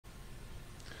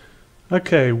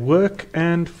Okay, work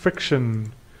and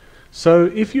friction.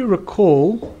 So if you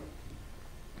recall,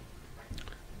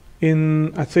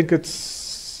 in, I think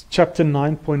it's chapter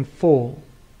 9.4,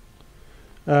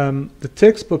 the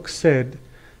textbook said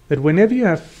that whenever you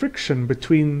have friction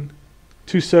between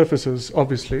two surfaces,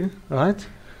 obviously, right?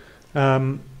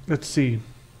 Let's see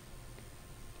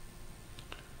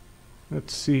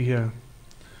here.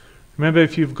 Remember,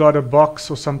 if you've got a box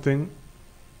or something,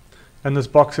 and this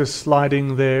box is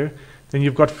sliding there, then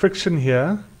you've got friction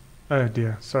here. Oh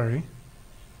dear, sorry.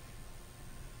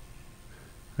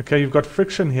 Okay, you've got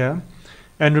friction here.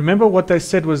 And remember what they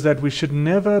said was that we should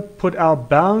never put our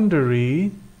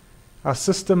boundary, our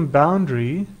system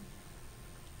boundary,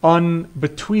 on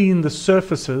between the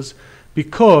surfaces,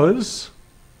 because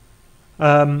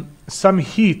some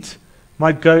heat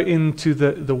might go into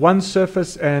the one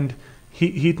surface, and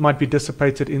heat might be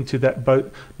dissipated into that both.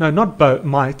 No, not both,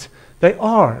 might. They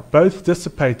are both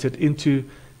dissipated into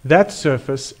that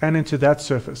surface and into that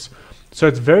surface. So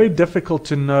it's very difficult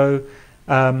to know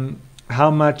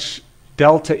how much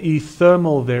delta E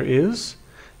thermal there is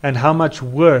and how much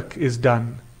work is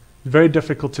done. Very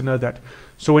difficult to know that.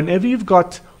 So whenever you've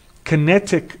got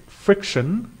kinetic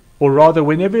friction, or rather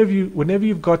whenever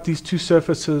you've got these two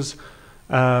surfaces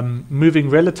moving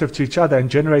relative to each other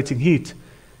and generating heat,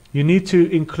 you need to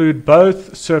include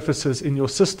both surfaces in your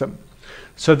system,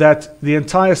 so that the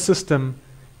entire system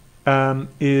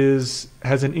has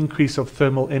an increase of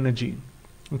thermal energy.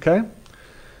 Okay?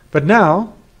 But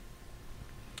now,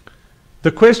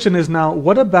 the question is now,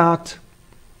 what about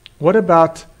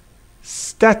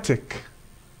static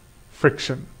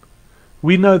friction?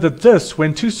 We know that this,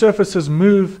 when two surfaces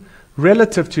move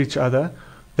relative to each other,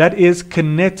 that is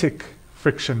kinetic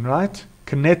friction, right?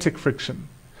 Kinetic friction.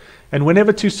 And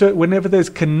whenever there's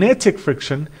kinetic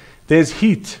friction, there's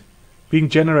heat being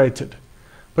generated.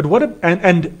 But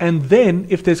and then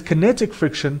if there's kinetic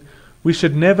friction, we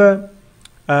should never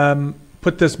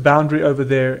put this boundary over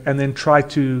there and then try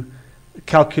to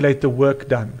calculate the work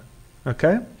done.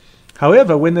 Okay?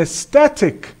 However, when there's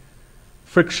static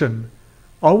friction,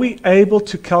 are we able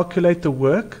to calculate the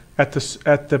work at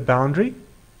the boundary?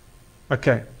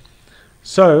 Okay.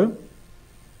 So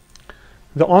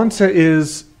the answer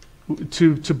is,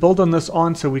 to build on this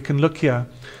answer, we can look here.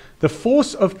 The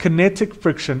force of kinetic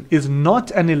friction is not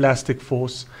an elastic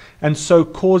force, and so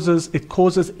it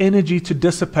causes energy to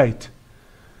dissipate.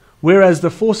 Whereas the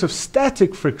force of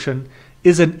static friction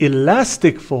is an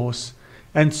elastic force,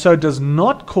 and so does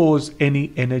not cause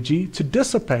any energy to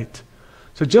dissipate.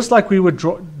 So just like we were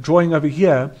drawing over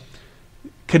here,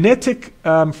 kinetic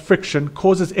friction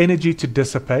causes energy to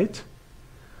dissipate,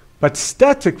 but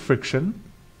static friction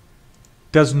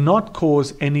does not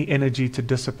cause any energy to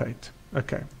dissipate.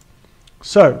 Okay,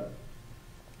 so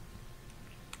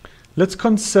let's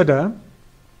consider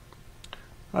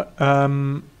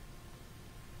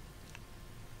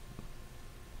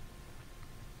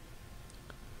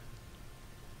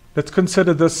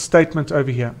this statement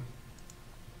over here.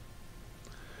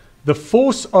 The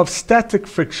force of static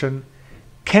friction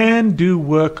can do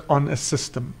work on a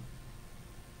system,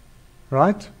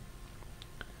 right?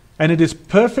 And it is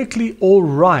perfectly all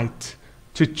right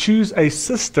to choose a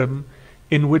system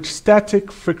in which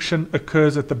static friction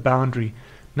occurs at the boundary.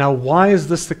 Now, why is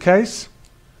this the case?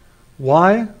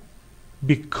 Why?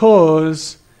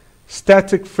 Because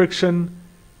static friction,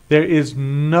 there is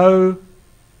no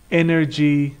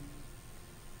energy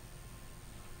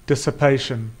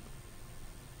dissipation.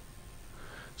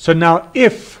 So now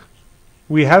if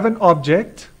we have an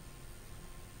object,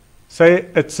 say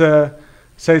it's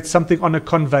something on a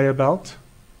conveyor belt,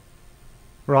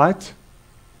 right?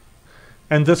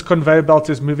 And this conveyor belt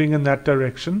is moving in that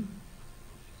direction.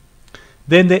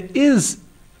 Then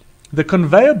the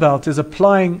conveyor belt is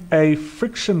applying a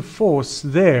friction force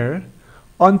there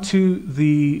onto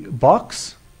the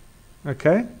box,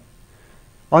 okay?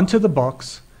 Onto the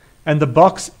box, and the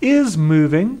box is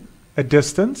moving a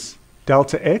distance,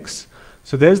 delta x.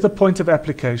 So there's the point of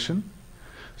application.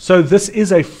 So this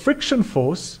is a friction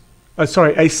force,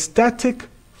 a static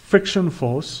friction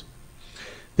force.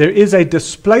 There is a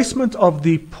displacement of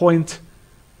the point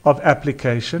of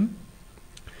application.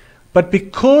 But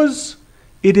because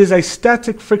it is a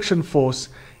static friction force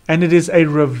and it is a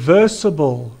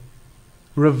reversible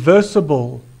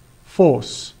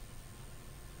force,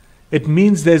 it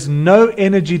means there's no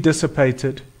energy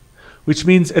dissipated, which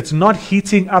means it's not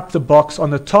heating up the box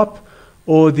on the top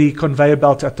or the conveyor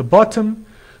belt at the bottom.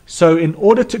 So in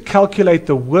order to calculate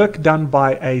the work done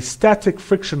by a static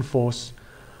friction force,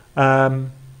 let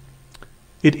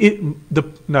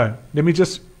me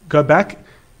just go back.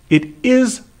 It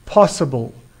is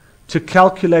possible to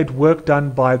calculate work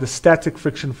done by the static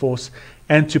friction force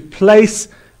and to place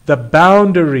the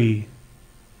boundary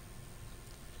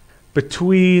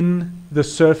between the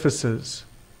surfaces.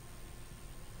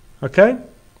 Okay?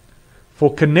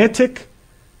 For kinetic,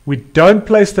 we don't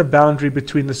place the boundary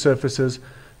between the surfaces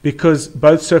because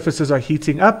both surfaces are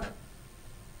heating up.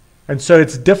 And so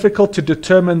it's difficult to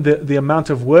determine the amount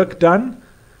of work done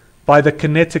by the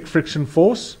kinetic friction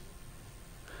force.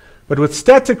 But with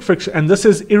static friction, and this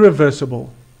is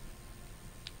irreversible.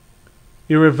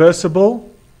 Irreversible.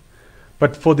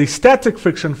 But for the static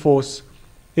friction force,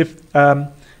 if the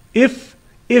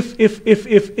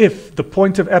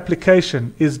point of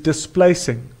application is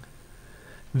displacing,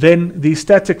 then the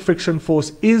static friction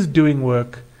force is doing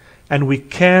work, and we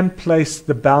can place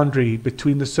the boundary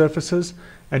between the surfaces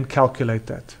and calculate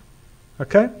that.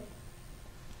 Okay?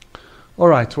 All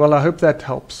right, well, I hope that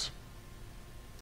helps.